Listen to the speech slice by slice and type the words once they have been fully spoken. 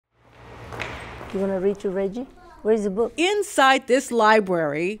You want to read to Reggie? Where's the book? Inside this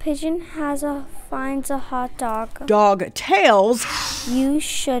library, Pigeon finds a hot dog. dog tales You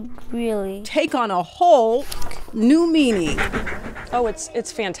should really. take on a whole new meaning. Oh,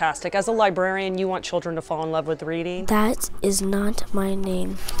 it's fantastic. As a librarian, you want children to fall in love with reading. That is not my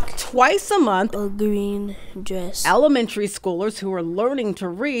name. Twice a month, A green dress. elementary schoolers who are learning to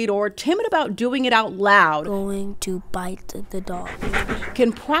read or timid about doing it out loud Going to bite the dog.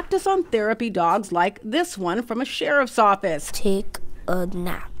 can practice on therapy dogs like this one from a sheriff's office. Take a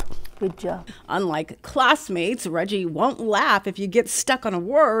nap. Good job. Unlike classmates, Reggie won't laugh if you get stuck on a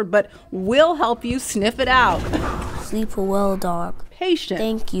word, but will help you sniff it out. Sleep well, dog. Patient,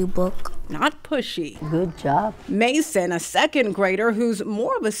 Thank you, book. not pushy. Good job. Mason, a second grader who's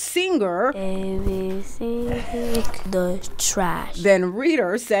more of a singer The trash. than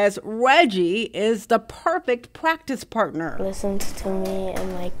reader, says Reggie is the perfect practice partner. Listens to me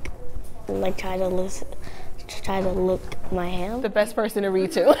and like try to look my hand. The best person to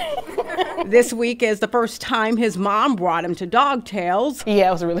read to. This week is the first time his mom brought him to Dog Tales. Yeah,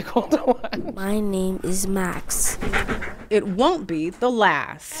 it was really cool to watch. My name is Max. It won't be the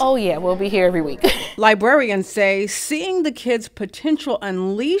last. Oh yeah, we'll be here every week. Librarians say seeing the kids' potential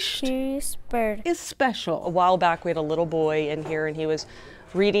unleashed Curious bird. is special. A while back, we had a little boy in here, and he was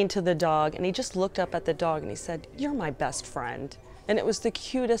reading to the dog, and he just looked up at the dog and he said, "You're my best friend." And it was the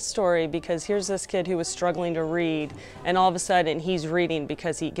cutest story because here's this kid who was struggling to read, and all of a sudden he's reading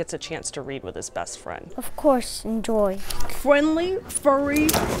because he gets a chance to read with his best friend. Of course, enjoy. Friendly, furry,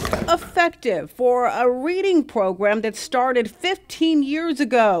 effective for a reading program that started 15 years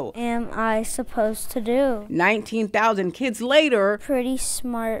ago. Am I supposed to do? 19,000 kids later, Pretty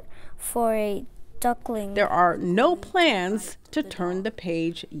smart for a duckling. there are no plans to turn the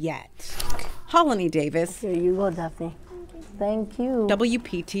page yet. Holly Davis, Here you go, Daphne. Thank you.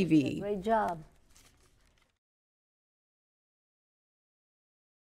 WPTV. Great job.